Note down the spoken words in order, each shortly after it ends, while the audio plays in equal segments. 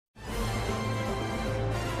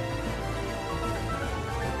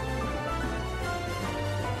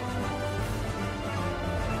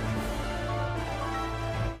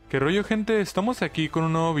¿Qué rollo, gente? Estamos aquí con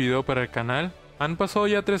un nuevo video para el canal. Han pasado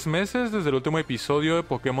ya 3 meses desde el último episodio de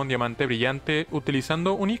Pokémon Diamante Brillante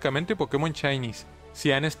utilizando únicamente Pokémon Shinies.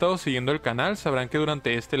 Si han estado siguiendo el canal sabrán que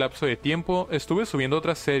durante este lapso de tiempo estuve subiendo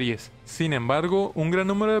otras series. Sin embargo, un gran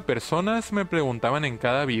número de personas me preguntaban en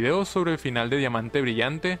cada video sobre el final de Diamante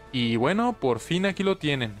Brillante y bueno, por fin aquí lo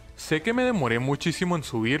tienen. Sé que me demoré muchísimo en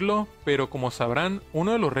subirlo, pero como sabrán,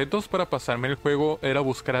 uno de los retos para pasarme el juego era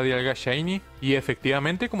buscar a Dialga Shiny, y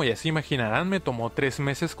efectivamente, como ya se imaginarán, me tomó 3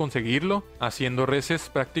 meses conseguirlo, haciendo reses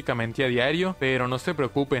prácticamente a diario, pero no se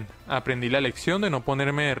preocupen, aprendí la lección de no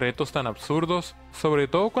ponerme retos tan absurdos, sobre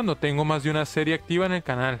todo cuando tengo más de una serie activa en el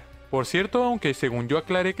canal. Por cierto, aunque según yo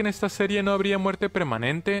aclaré que en esta serie no habría muerte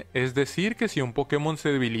permanente, es decir que si un Pokémon se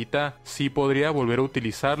debilita, sí podría volver a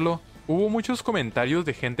utilizarlo. Hubo muchos comentarios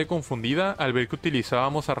de gente confundida al ver que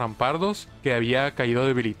utilizábamos a Rampardos, que había caído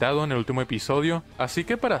debilitado en el último episodio, así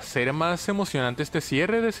que para hacer más emocionante este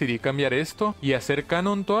cierre decidí cambiar esto y hacer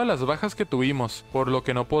canon todas las bajas que tuvimos, por lo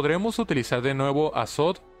que no podremos utilizar de nuevo a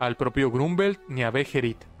Sod, al propio Grumbelt ni a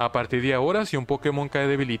Bejerit. A partir de ahora, si un Pokémon cae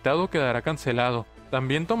debilitado quedará cancelado.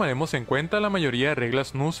 También tomaremos en cuenta la mayoría de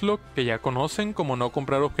reglas Nuzlocke que ya conocen, como no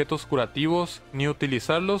comprar objetos curativos ni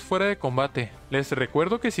utilizarlos fuera de combate. Les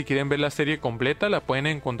recuerdo que si quieren ver la serie completa la pueden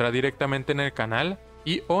encontrar directamente en el canal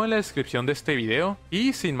y o en la descripción de este video.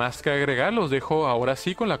 Y sin más que agregar, los dejo ahora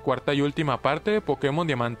sí con la cuarta y última parte de Pokémon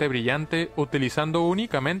Diamante Brillante utilizando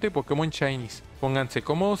únicamente Pokémon Shinies. Pónganse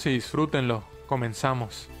cómodos y disfrútenlo.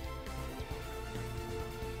 Comenzamos.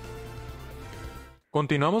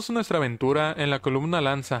 Continuamos nuestra aventura en la columna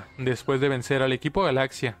Lanza, después de vencer al equipo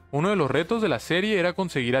Galaxia. Uno de los retos de la serie era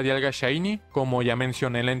conseguir a Dialga Shiny, como ya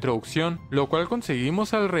mencioné en la introducción, lo cual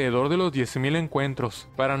conseguimos alrededor de los 10.000 encuentros.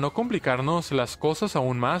 Para no complicarnos las cosas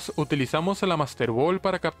aún más, utilizamos a la Master Ball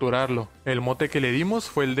para capturarlo. El mote que le dimos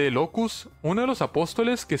fue el de Locus, uno de los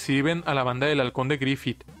apóstoles que sirven a la banda del halcón de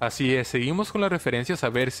Griffith. Así es, seguimos con las referencias a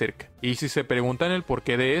Berserk, y si se preguntan el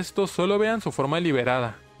porqué de esto, solo vean su forma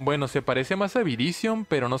liberada. Bueno, se parece más a Virizion,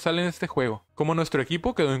 pero no sale en este juego. Como nuestro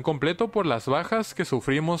equipo quedó incompleto por las bajas que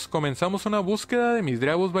sufrimos, comenzamos una búsqueda de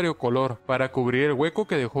Misdreavus variocolor para cubrir el hueco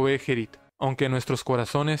que dejó Bejerit. Aunque en nuestros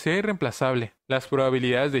corazones sea irreemplazable. Las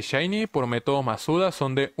probabilidades de Shiny por método Masuda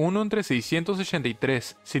son de 1 entre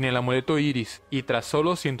 683, sin el amuleto Iris, y tras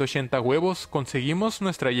solo 180 huevos conseguimos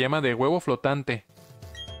nuestra yema de huevo flotante.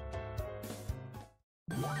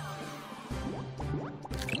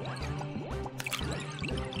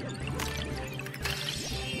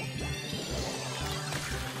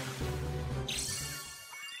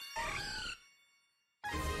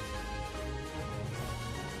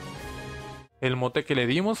 El mote que le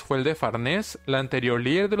dimos fue el de Farnés, la anterior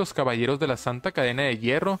líder de los Caballeros de la Santa Cadena de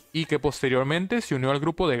Hierro y que posteriormente se unió al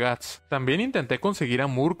grupo de Guts. También intenté conseguir a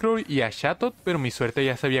Murkrow y a Shatot, pero mi suerte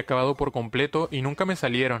ya se había acabado por completo y nunca me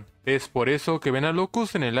salieron. Es por eso que ven a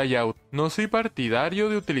Locus en el layout. No soy partidario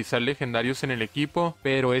de utilizar legendarios en el equipo,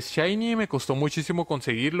 pero es Shiny y me costó muchísimo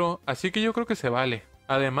conseguirlo, así que yo creo que se vale.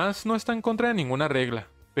 Además, no está en contra de ninguna regla.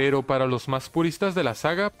 Pero para los más puristas de la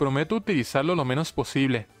saga, prometo utilizarlo lo menos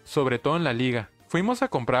posible, sobre todo en la liga. Fuimos a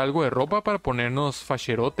comprar algo de ropa para ponernos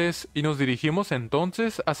facherotes y nos dirigimos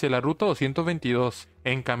entonces hacia la ruta 222,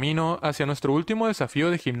 en camino hacia nuestro último desafío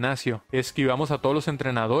de gimnasio. Esquivamos a todos los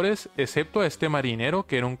entrenadores, excepto a este marinero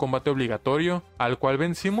que era un combate obligatorio, al cual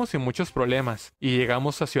vencimos sin muchos problemas, y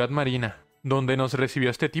llegamos a Ciudad Marina, donde nos recibió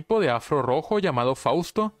este tipo de afro rojo llamado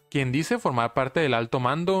Fausto, quien dice formar parte del alto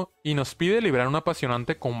mando y nos pide librar un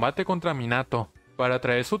apasionante combate contra Minato, para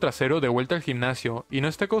traer su trasero de vuelta al gimnasio y no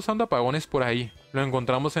esté causando apagones por ahí. Lo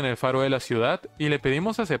encontramos en el faro de la ciudad y le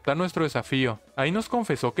pedimos aceptar nuestro desafío. Ahí nos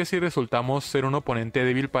confesó que si resultamos ser un oponente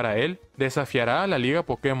débil para él, desafiará a la liga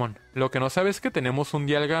Pokémon. Lo que no sabe es que tenemos un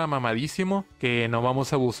Dialga mamadísimo, que no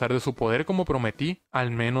vamos a abusar de su poder como prometí,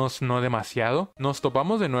 al menos no demasiado. Nos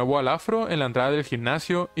topamos de nuevo al afro en la entrada del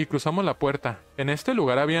gimnasio y cruzamos la puerta. En este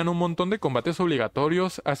lugar habían un montón de combates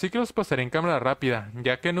obligatorios, así que los pasaré en cámara rápida,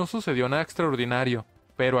 ya que no sucedió nada extraordinario.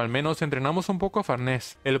 Pero al menos entrenamos un poco a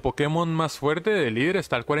Farnés. El Pokémon más fuerte del líder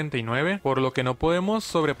está al 49, por lo que no podemos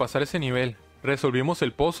sobrepasar ese nivel. Resolvimos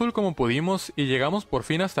el puzzle como pudimos y llegamos por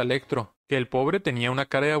fin hasta Electro, que el pobre tenía una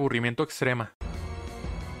cara de aburrimiento extrema.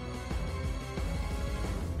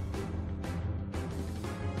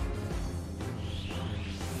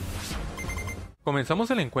 Comenzamos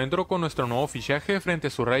el encuentro con nuestro nuevo fichaje frente a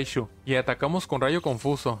su Raichu, y atacamos con Rayo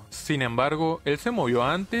Confuso. Sin embargo, él se movió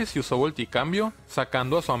antes y usó Volticambio,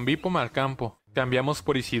 sacando a su Ambipom al campo. Cambiamos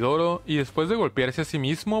por Isidoro, y después de golpearse a sí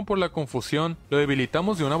mismo por la confusión, lo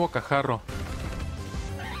debilitamos de una bocajarro.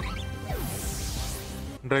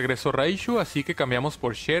 Regresó Raichu, así que cambiamos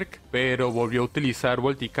por Sherk, pero volvió a utilizar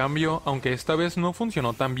volticambio, aunque esta vez no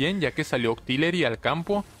funcionó tan bien ya que salió Octillery al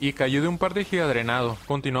campo y cayó de un par de gigadrenado.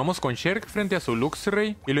 Continuamos con Sherk frente a su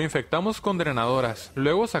Luxray y lo infectamos con drenadoras.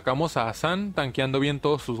 Luego sacamos a Hasan tanqueando bien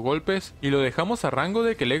todos sus golpes y lo dejamos a rango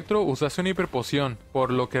de que Electro usase una hiperpoción,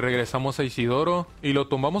 por lo que regresamos a Isidoro y lo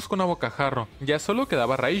tumbamos con abocajarro. Ya solo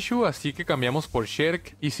quedaba Raichu, así que cambiamos por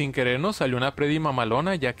Sherk y sin querer nos salió una Predi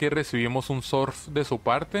mamalona ya que recibimos un Surf de su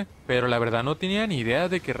parte, pero la verdad no tenía ni idea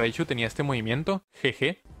de que Raichu tenía este movimiento,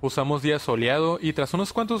 jeje. Usamos día soleado y tras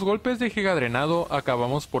unos cuantos golpes de gigadrenado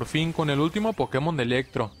acabamos por fin con el último Pokémon de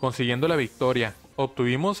Electro, consiguiendo la victoria.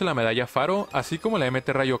 Obtuvimos la medalla Faro, así como la MT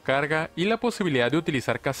Rayo Carga y la posibilidad de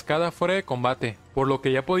utilizar cascada fuera de combate, por lo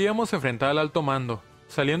que ya podíamos enfrentar al alto mando.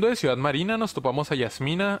 Saliendo de Ciudad Marina nos topamos a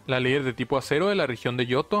Yasmina, la líder de tipo acero de la región de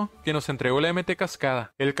Yoto, que nos entregó la MT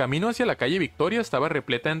Cascada. El camino hacia la calle Victoria estaba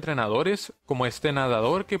repleta de entrenadores, como este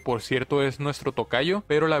nadador que por cierto es nuestro tocayo,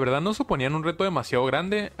 pero la verdad no suponían un reto demasiado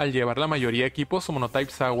grande al llevar la mayoría de equipos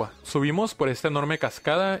monotypes agua. Subimos por esta enorme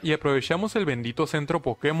cascada y aprovechamos el bendito centro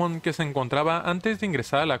Pokémon que se encontraba antes de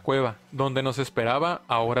ingresar a la cueva, donde nos esperaba,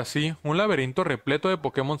 ahora sí, un laberinto repleto de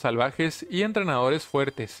Pokémon salvajes y entrenadores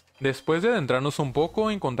fuertes. Después de adentrarnos un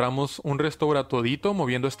poco, encontramos un restauratodito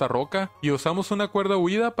moviendo esta roca y usamos una cuerda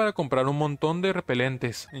huida para comprar un montón de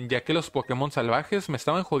repelentes, ya que los Pokémon salvajes me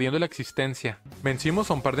estaban jodiendo la existencia.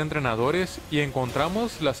 Vencimos a un par de entrenadores y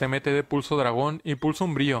encontramos las MT de Pulso Dragón y Pulso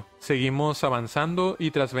Umbrío. Seguimos avanzando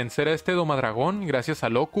y tras vencer a este Domadragón, gracias a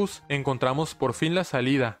Locus, encontramos por fin la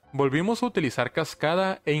salida. Volvimos a utilizar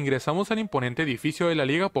Cascada e ingresamos al imponente edificio de la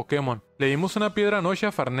Liga Pokémon. Le dimos una piedra noche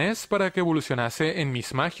a Farnés para que evolucionase en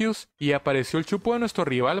Mismagius y apareció el chupo de nuestro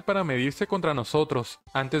rival para medirse contra nosotros,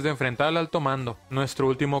 antes de enfrentar al alto mando, nuestro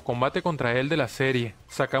último combate contra él de la serie.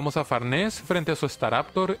 Sacamos a Farnés frente a su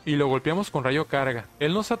Staraptor y lo golpeamos con rayo carga.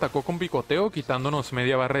 Él nos atacó con picoteo quitándonos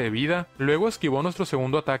media barra de vida, luego esquivó nuestro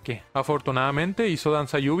segundo ataque. Afortunadamente hizo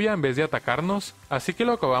danza lluvia en vez de atacarnos, así que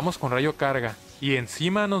lo acabamos con rayo carga. Y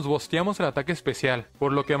encima nos bosteamos el ataque especial,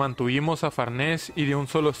 por lo que mantuvimos a Farnés y de un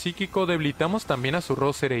solo psíquico debilitamos también a su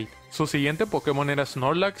Roserade. Su siguiente Pokémon era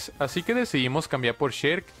Snorlax, así que decidimos cambiar por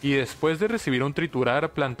Sherk y después de recibir un triturar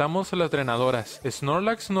plantamos las drenadoras.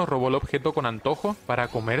 Snorlax nos robó el objeto con antojo para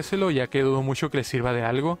comérselo ya que dudo mucho que le sirva de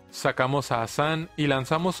algo. Sacamos a Hasan y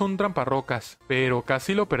lanzamos un tramparrocas, pero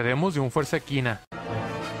casi lo perdemos de un fuerza equina.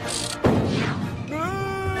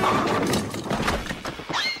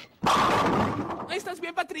 ¿Estás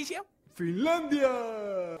bien, Patricia? ¡Finlandia!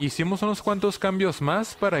 Hicimos unos cuantos cambios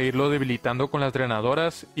más para irlo debilitando con las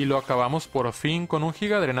drenadoras y lo acabamos por fin con un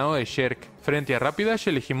gigadrenado de Sherk. Frente a Rapidash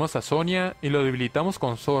elegimos a Sonia y lo debilitamos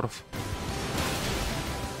con Surf.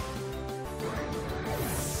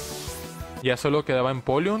 Ya solo quedaba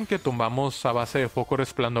Empoleon que tumbamos a base de foco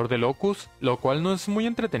resplandor de Locus, lo cual no es muy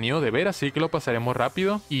entretenido de ver así que lo pasaremos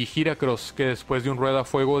rápido, y Heracross que después de un rueda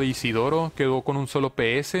fuego de Isidoro quedó con un solo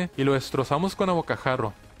PS y lo destrozamos con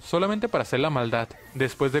abocajarro, solamente para hacer la maldad.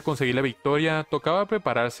 Después de conseguir la victoria, tocaba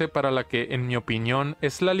prepararse para la que, en mi opinión,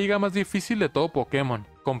 es la liga más difícil de todo Pokémon.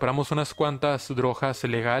 Compramos unas cuantas drogas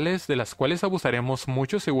legales, de las cuales abusaremos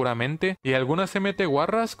mucho seguramente, y algunas MT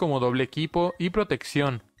guarras como doble equipo y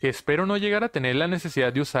protección, que espero no llegar a tener la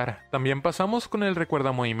necesidad de usar. También pasamos con el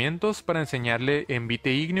recuerdamovimientos para enseñarle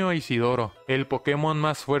Envite Igneo a Isidoro. El Pokémon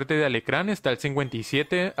más fuerte de Alecrán está al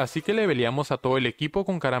 57, así que le leveleamos a todo el equipo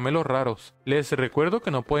con caramelos raros. Les recuerdo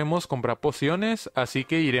que no podemos comprar pociones, así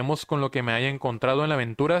que iremos con lo que me haya encontrado en la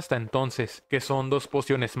aventura hasta entonces, que son 2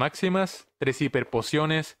 pociones máximas, 3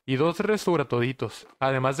 hiperpociones y 2 restauratoditos,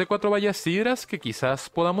 además de 4 vallas sidras que quizás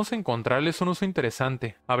podamos encontrarles un uso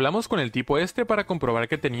interesante. Hablamos con el tipo este para comprobar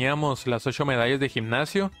que teníamos las 8 medallas de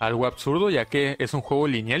gimnasio, algo absurdo ya que es un juego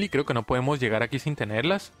lineal y creo que no podemos llegar aquí sin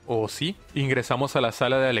tenerlas, o sí. Ingresamos a la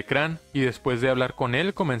sala de Alecrán y después de hablar con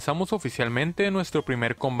él comenzamos oficialmente nuestro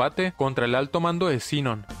primer combate contra el alto mando de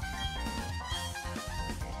Sinon.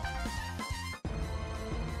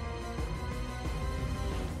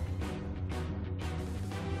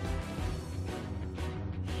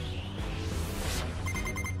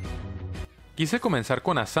 Quise comenzar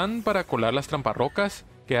con Hasan para colar las tramparrocas,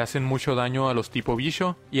 que hacen mucho daño a los tipo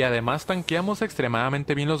bicho, y además tanqueamos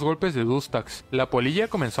extremadamente bien los golpes de Dustax. La polilla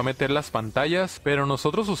comenzó a meter las pantallas, pero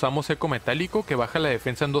nosotros usamos eco metálico que baja la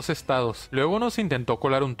defensa en 2 estados. Luego nos intentó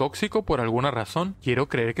colar un tóxico por alguna razón, quiero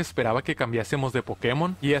creer que esperaba que cambiásemos de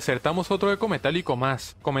Pokémon, y acertamos otro eco metálico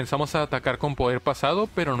más. Comenzamos a atacar con poder pasado,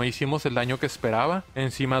 pero no hicimos el daño que esperaba.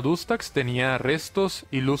 Encima Dustax tenía restos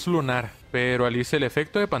y luz lunar, pero al irse el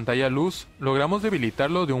efecto de pantalla luz, logramos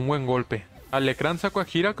debilitarlo de un buen golpe. Alecrán sacó a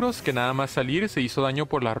Heracross que nada más salir se hizo daño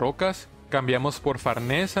por las rocas Cambiamos por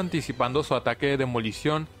Farnés anticipando su ataque de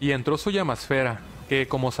demolición y entró su llamasfera, que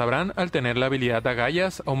como sabrán al tener la habilidad de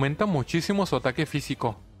agallas aumenta muchísimo su ataque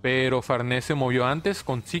físico. Pero Farnés se movió antes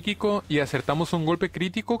con psíquico y acertamos un golpe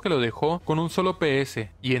crítico que lo dejó con un solo PS,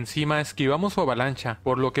 y encima esquivamos su avalancha,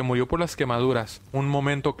 por lo que murió por las quemaduras. Un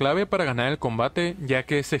momento clave para ganar el combate, ya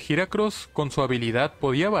que ese Heracross con su habilidad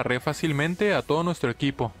podía barrer fácilmente a todo nuestro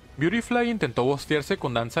equipo. Beautyfly intentó bostearse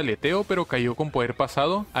con danza aleteo pero cayó con poder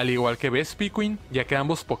pasado, al igual que Vespiquen, ya que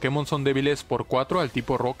ambos Pokémon son débiles por 4 al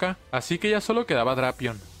tipo roca, así que ya solo quedaba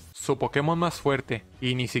Drapion, su Pokémon más fuerte,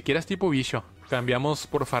 y ni siquiera es tipo bicho. Cambiamos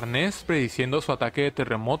por Farnés prediciendo su ataque de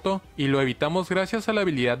terremoto y lo evitamos gracias a la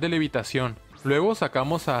habilidad de levitación. Luego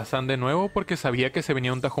sacamos a Hassan de nuevo porque sabía que se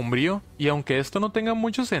venía un tajumbrío, y aunque esto no tenga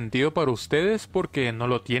mucho sentido para ustedes porque no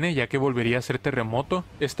lo tiene ya que volvería a ser terremoto,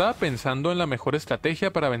 estaba pensando en la mejor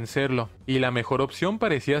estrategia para vencerlo, y la mejor opción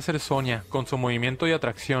parecía ser Sonia, con su movimiento y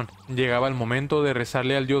atracción. Llegaba el momento de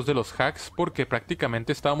rezarle al dios de los hacks porque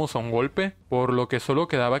prácticamente estábamos a un golpe, por lo que solo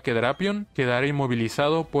quedaba que Drapion quedara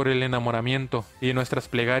inmovilizado por el enamoramiento, y nuestras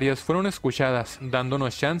plegarias fueron escuchadas,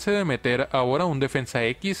 dándonos chance de meter ahora un defensa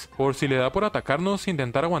X por si le da por atacarnos e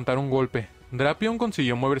intentar aguantar un golpe. Drapion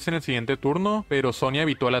consiguió moverse en el siguiente turno, pero Sonia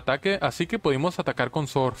evitó el ataque, así que pudimos atacar con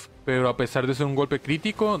Surf. Pero a pesar de ser un golpe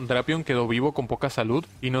crítico, Drapion quedó vivo con poca salud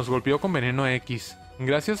y nos golpeó con veneno X.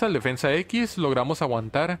 Gracias al defensa X logramos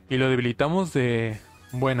aguantar y lo debilitamos de...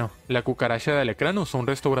 Bueno, la cucaracha de Alacrán usó un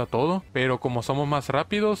restaura todo, pero como somos más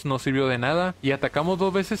rápidos no sirvió de nada y atacamos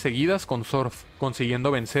 2 veces seguidas con Surf,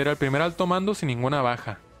 consiguiendo vencer al primer alto mando sin ninguna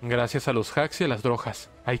baja. Gracias a los hacks y a las drogas,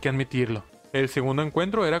 hay que admitirlo. El segundo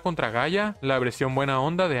encuentro era contra Gaia, la versión buena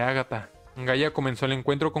onda de Agatha. Gaia comenzó el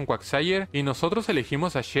encuentro con Quagsire y nosotros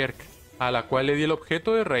elegimos a Sherk, a la cual le di el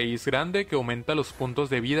objeto de raíz grande que aumenta los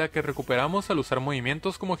puntos de vida que recuperamos al usar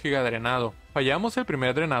movimientos como gigadrenado. Fallamos el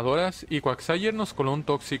primer drenadoras y Quagsire nos coló un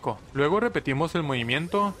tóxico. Luego repetimos el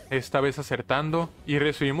movimiento, esta vez acertando, y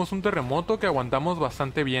recibimos un terremoto que aguantamos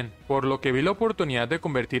bastante bien, por lo que vi la oportunidad de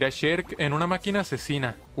convertir a Sherk en una máquina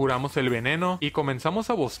asesina. Curamos el veneno y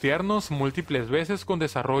comenzamos a bostearnos múltiples veces con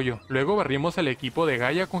desarrollo. Luego barrimos al equipo de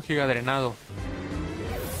Gaia con gigadrenado.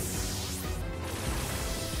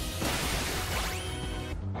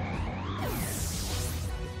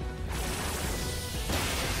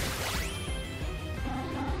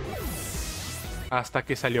 Hasta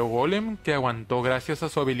que salió Golem, que aguantó gracias a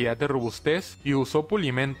su habilidad de robustez y usó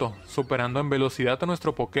Pulimento, superando en velocidad a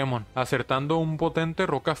nuestro Pokémon, acertando un potente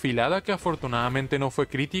roca afilada que afortunadamente no fue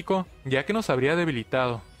crítico, ya que nos habría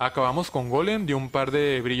debilitado. Acabamos con Golem de un par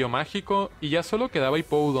de brillo mágico y ya solo quedaba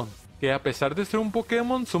Hippowdon, que a pesar de ser un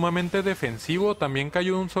Pokémon sumamente defensivo también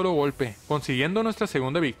cayó de un solo golpe, consiguiendo nuestra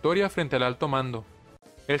segunda victoria frente al alto mando.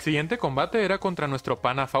 El siguiente combate era contra nuestro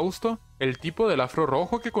pana Fausto, el tipo del afro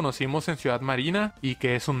rojo que conocimos en Ciudad Marina y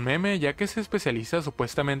que es un meme ya que se especializa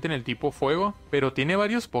supuestamente en el tipo fuego, pero tiene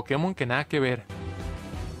varios Pokémon que nada que ver.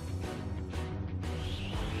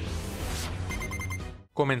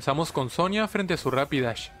 Comenzamos con Sonia frente a su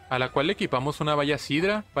Rapidash, a la cual le equipamos una valla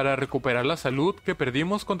Sidra para recuperar la salud que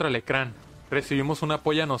perdimos contra Alacrán. Recibimos una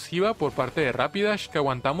polla nociva por parte de Rapidash que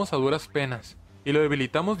aguantamos a duras penas, y lo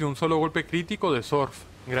debilitamos de un solo golpe crítico de Surf,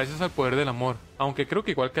 gracias al poder del amor, aunque creo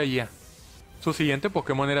que igual caía. Su siguiente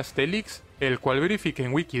Pokémon era Steelix, el cual verifiqué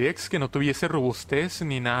en Wikidex que no tuviese robustez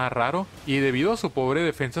ni nada raro, y debido a su pobre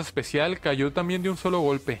defensa especial cayó también de un solo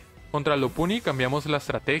golpe. Contra Lopunny cambiamos la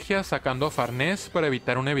estrategia sacando a Farnés para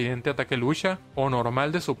evitar un evidente ataque lucha o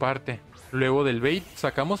normal de su parte. Luego del bait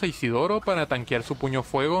sacamos a Isidoro para tanquear su puño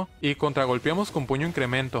fuego y contragolpeamos con puño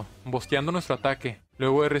incremento, bosteando nuestro ataque.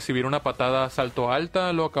 Luego de recibir una patada a salto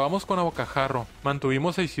alta, lo acabamos con abocajarro.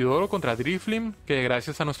 Mantuvimos a Isidoro contra Driflim, que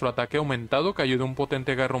gracias a nuestro ataque aumentado cayó de un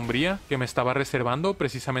potente garrumbría que me estaba reservando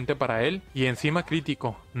precisamente para él, y encima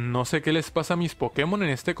crítico. No sé qué les pasa a mis Pokémon en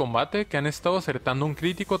este combate que han estado acertando un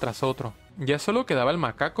crítico tras otro. Ya solo quedaba el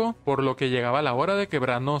macaco, por lo que llegaba la hora de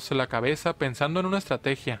quebrarnos la cabeza pensando en una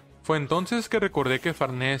estrategia. Fue entonces que recordé que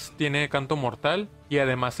Farnés tiene canto mortal y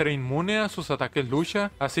además era inmune a sus ataques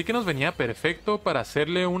lucha, así que nos venía perfecto para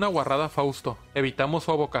hacerle una guarrada a Fausto. Evitamos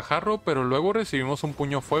su abocajarro, pero luego recibimos un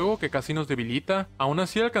puño fuego que casi nos debilita. Aún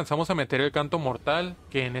así alcanzamos a meter el canto mortal,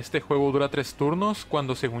 que en este juego dura 3 turnos,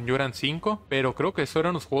 cuando según yo eran 5, pero creo que eso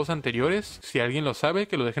eran los juegos anteriores. Si alguien lo sabe,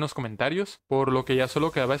 que lo deje en los comentarios, por lo que ya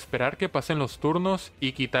solo quedaba esperar que pasen los turnos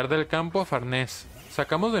y quitar del campo a Farnés.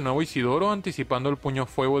 Sacamos de nuevo Isidoro anticipando el puño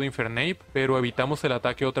fuego de Infernape, pero evitamos el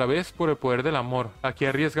ataque otra vez por el poder del amor. Aquí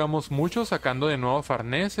arriesgamos mucho sacando de nuevo a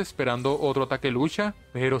Farnés esperando otro ataque lucha,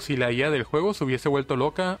 pero si la IA del juego se hubiese vuelto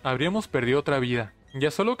loca, habríamos perdido otra vida. Ya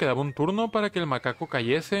solo quedaba un turno para que el macaco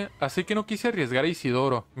cayese, así que no quise arriesgar a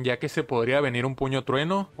Isidoro, ya que se podría venir un puño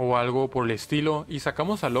trueno o algo por el estilo, y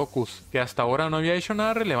sacamos a Locus, que hasta ahora no había hecho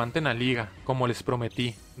nada relevante en la liga, como les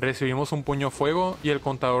prometí. Recibimos un puño fuego y el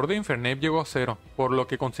contador de Infernape llegó a 0, por lo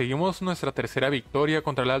que conseguimos nuestra tercera victoria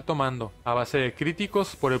contra el alto mando, a base de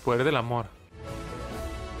críticos por el poder del amor.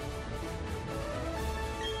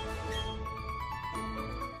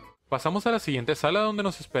 Pasamos a la siguiente sala donde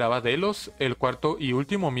nos esperaba Delos, el cuarto y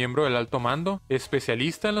último miembro del alto mando,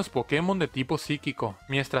 especialista en los Pokémon de tipo psíquico.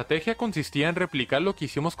 Mi estrategia consistía en replicar lo que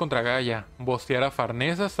hicimos contra Gaia, bostear a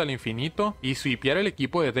Farnese hasta el infinito y sweepear el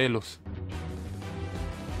equipo de Delos.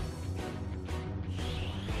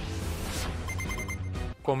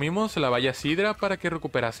 Comimos la valla sidra para que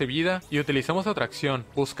recuperase vida y utilizamos atracción,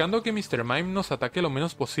 buscando que Mr. Mime nos ataque lo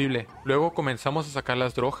menos posible. Luego comenzamos a sacar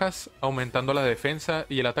las drogas, aumentando la defensa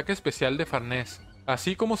y el ataque especial de Farnese,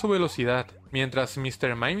 así como su velocidad, mientras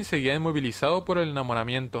Mr. Mime seguía inmovilizado por el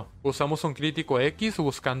enamoramiento. Usamos un crítico X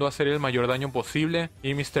buscando hacer el mayor daño posible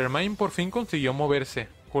y Mr. Mime por fin consiguió moverse,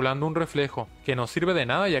 colando un reflejo, que no sirve de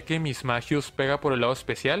nada ya que Miss Magius pega por el lado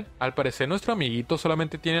especial. Al parecer nuestro amiguito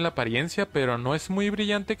solamente tiene la apariencia, pero no es muy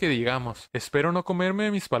brillante que digamos. Espero no comerme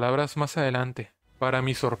mis palabras más adelante. Para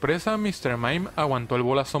mi sorpresa, Mr. Mime aguantó el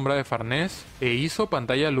bola sombra de Farnese e hizo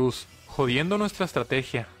pantalla luz, jodiendo nuestra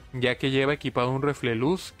estrategia, ya que lleva equipado un refle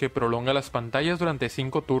luz que prolonga las pantallas durante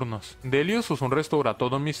 5 turnos. Delios usó un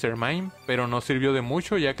restauratodo en Mr. Mime, pero no sirvió de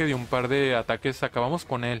mucho ya que de un par de ataques acabamos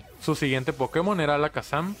con él. Su siguiente Pokémon era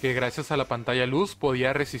Alakazam, que gracias a la pantalla luz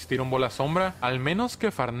podía resistir un bola sombra, al menos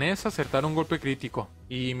que Farnese acertara un golpe crítico.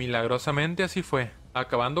 Y milagrosamente así fue,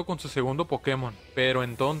 acabando con su segundo Pokémon. Pero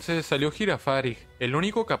entonces salió Girafarig, el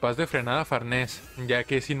único capaz de frenar a Farnese, ya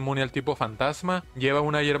que es inmune al tipo fantasma, lleva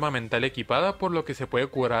una hierba mental equipada por lo que se puede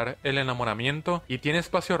curar el enamoramiento y tiene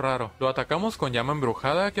espacio raro. Lo atacamos con llama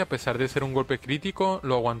embrujada que a pesar de ser un golpe crítico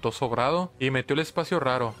lo aguantó sobrado y metió el espacio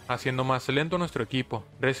raro, haciendo más lento nuestro equipo.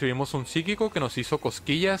 Recibimos un psíquico que nos hizo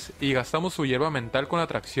cosquillas y gastamos su hierba mental con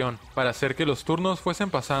atracción para hacer que los turnos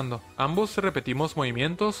fuesen pasando. Ambos repetimos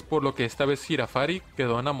movimientos por lo que esta vez Girafarig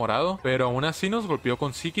quedó enamorado, pero aún así nos golpeó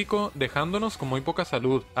con psíquico dejándonos con muy poca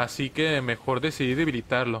salud, así que mejor decidí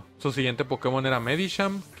debilitarlo. Su siguiente Pokémon era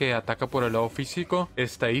Medicham, que ataca por el lado físico,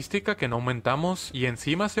 estadística que no aumentamos y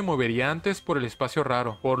encima se movería antes por el espacio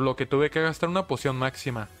raro, por lo que tuve que gastar una poción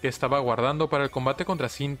máxima, que estaba guardando para el combate contra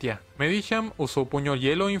Cynthia. Medicham usó puño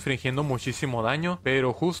hielo infringiendo muchísimo daño,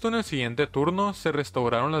 pero justo en el siguiente turno se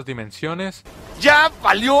restauraron las dimensiones. ¡Ya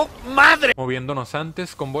valió madre! Moviéndonos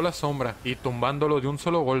antes con bola sombra y tumbándolo de un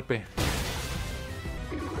solo golpe.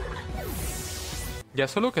 Ya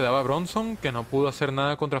solo quedaba Bronson, que no pudo hacer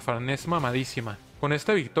nada contra Farnese mamadísima. Con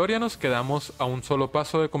esta victoria nos quedamos a un solo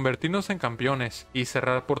paso de convertirnos en campeones y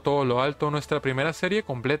cerrar por todo lo alto nuestra primera serie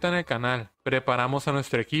completa en el canal. Preparamos a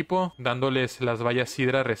nuestro equipo, dándoles las vallas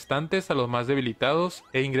sidra restantes a los más debilitados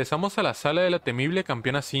e ingresamos a la sala de la temible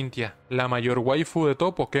campeona Cynthia, la mayor waifu de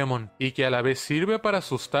todo Pokémon, y que a la vez sirve para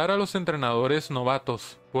asustar a los entrenadores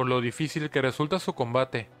novatos, por lo difícil que resulta su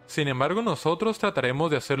combate. Sin embargo, nosotros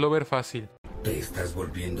trataremos de hacerlo ver fácil. Te estás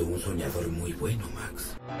volviendo un soñador muy bueno,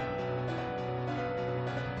 Max.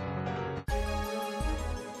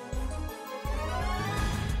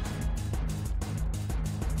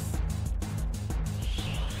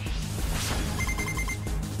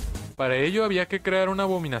 Para ello había que crear una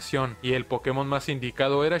abominación, y el Pokémon más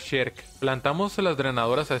indicado era Sherk. Plantamos las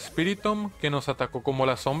drenadoras a Spiritomb, que nos atacó como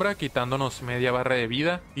la sombra, quitándonos media barra de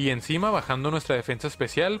vida, y encima bajando nuestra defensa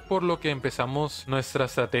especial, por lo que empezamos nuestra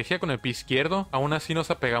estrategia con el pie izquierdo. Aún así nos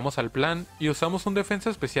apegamos al plan, y usamos un defensa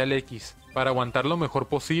especial X, para aguantar lo mejor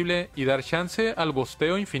posible y dar chance al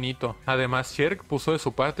bosteo infinito. Además Sherk puso de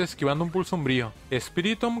su parte esquivando un pulso umbrío.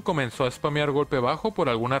 Spiritomb comenzó a spamear golpe bajo por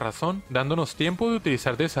alguna razón, dándonos tiempo de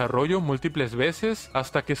utilizar desarrollo múltiples veces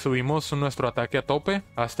hasta que subimos nuestro ataque a tope,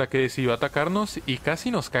 hasta que decidió atacarnos y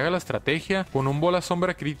casi nos caga la estrategia con un bola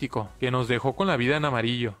sombra crítico que nos dejó con la vida en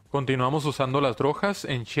amarillo. Continuamos usando las drogas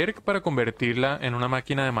en Sherk para convertirla en una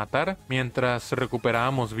máquina de matar, mientras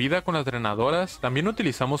recuperábamos vida con las drenadoras. También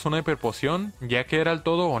utilizamos una hiperpoción, ya que era el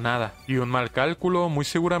todo o nada, y un mal cálculo muy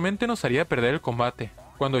seguramente nos haría perder el combate.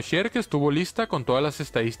 Cuando Sherk estuvo lista con todas las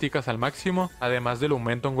estadísticas al máximo, además del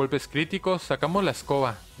aumento en golpes críticos, sacamos la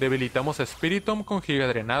escoba, debilitamos a Spiritomb con Giga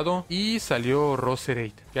Drenado y salió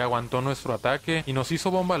Roserade, que aguantó nuestro ataque y nos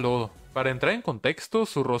hizo bomba lodo. Para entrar en contexto,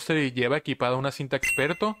 su Roserade lleva equipada una cinta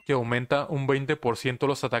experto que aumenta un 20%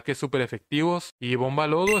 los ataques super efectivos, y bomba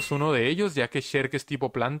lodo es uno de ellos ya que Sherk es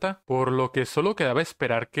tipo planta, por lo que solo quedaba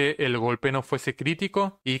esperar que el golpe no fuese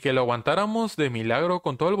crítico y que lo aguantáramos de milagro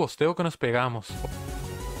con todo el bosteo que nos pegamos.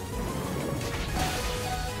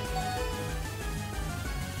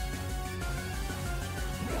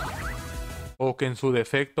 o que en su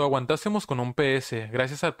defecto aguantásemos con un PS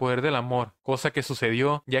gracias al poder del amor, cosa que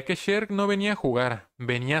sucedió ya que Sherk no venía a jugar,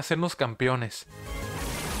 venía a hacernos campeones.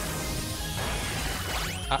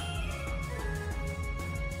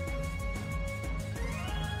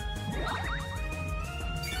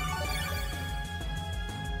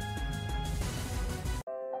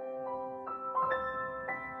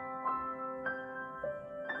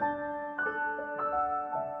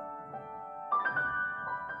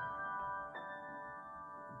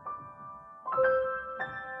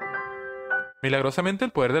 Milagrosamente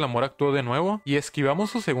el poder del amor actuó de nuevo y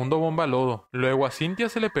esquivamos su segundo bomba lodo. Luego a Cynthia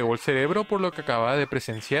se le pegó el cerebro por lo que acababa de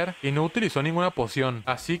presenciar y no utilizó ninguna poción,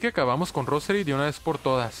 así que acabamos con Rosary de una vez por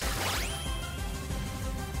todas.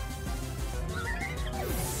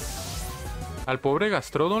 Al pobre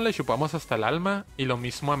Gastrodon le chupamos hasta el alma, y lo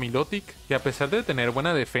mismo a Milotic, que a pesar de tener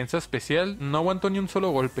buena defensa especial, no aguantó ni un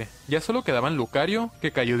solo golpe. Ya solo quedaban Lucario,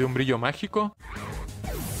 que cayó de un brillo mágico,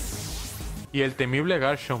 y el temible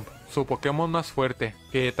Garchomp, su Pokémon más fuerte,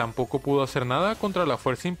 que tampoco pudo hacer nada contra la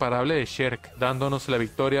fuerza imparable de Sherk, dándonos la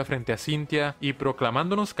victoria frente a Cynthia y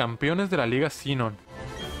proclamándonos campeones de la Liga Sinnoh.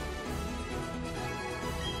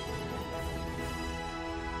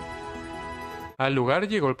 Al lugar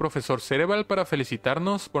llegó el profesor Cerebral para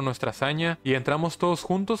felicitarnos por nuestra hazaña y entramos todos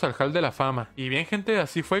juntos al Hall de la Fama. Y bien gente,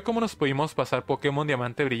 así fue como nos pudimos pasar Pokémon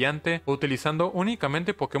Diamante Brillante utilizando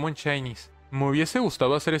únicamente Pokémon Shinies. Me hubiese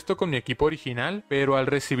gustado hacer esto con mi equipo original, pero al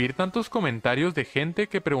recibir tantos comentarios de gente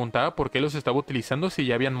que preguntaba por qué los estaba utilizando si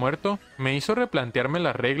ya habían muerto, me hizo replantearme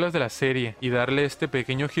las reglas de la serie y darle este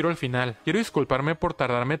pequeño giro al final. Quiero disculparme por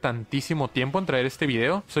tardarme tantísimo tiempo en traer este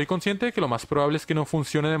video, soy consciente de que lo más probable es que no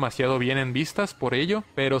funcione demasiado bien en vistas por ello,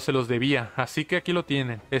 pero se los debía, así que aquí lo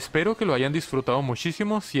tienen. Espero que lo hayan disfrutado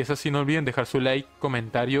muchísimo, si es así no olviden dejar su like,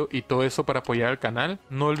 comentario y todo eso para apoyar al canal.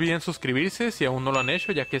 No olviden suscribirse si aún no lo han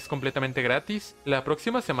hecho ya que es completamente gratis. La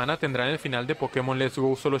próxima semana tendrán el final de Pokémon Let's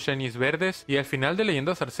Go solo Shinies verdes y el final de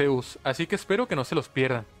Leyendas Arceus, así que espero que no se los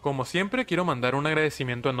pierdan. Como siempre quiero mandar un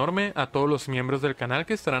agradecimiento enorme a todos los miembros del canal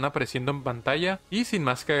que estarán apareciendo en pantalla y sin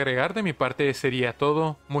más que agregar de mi parte sería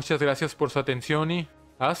todo. Muchas gracias por su atención y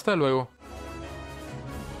hasta luego.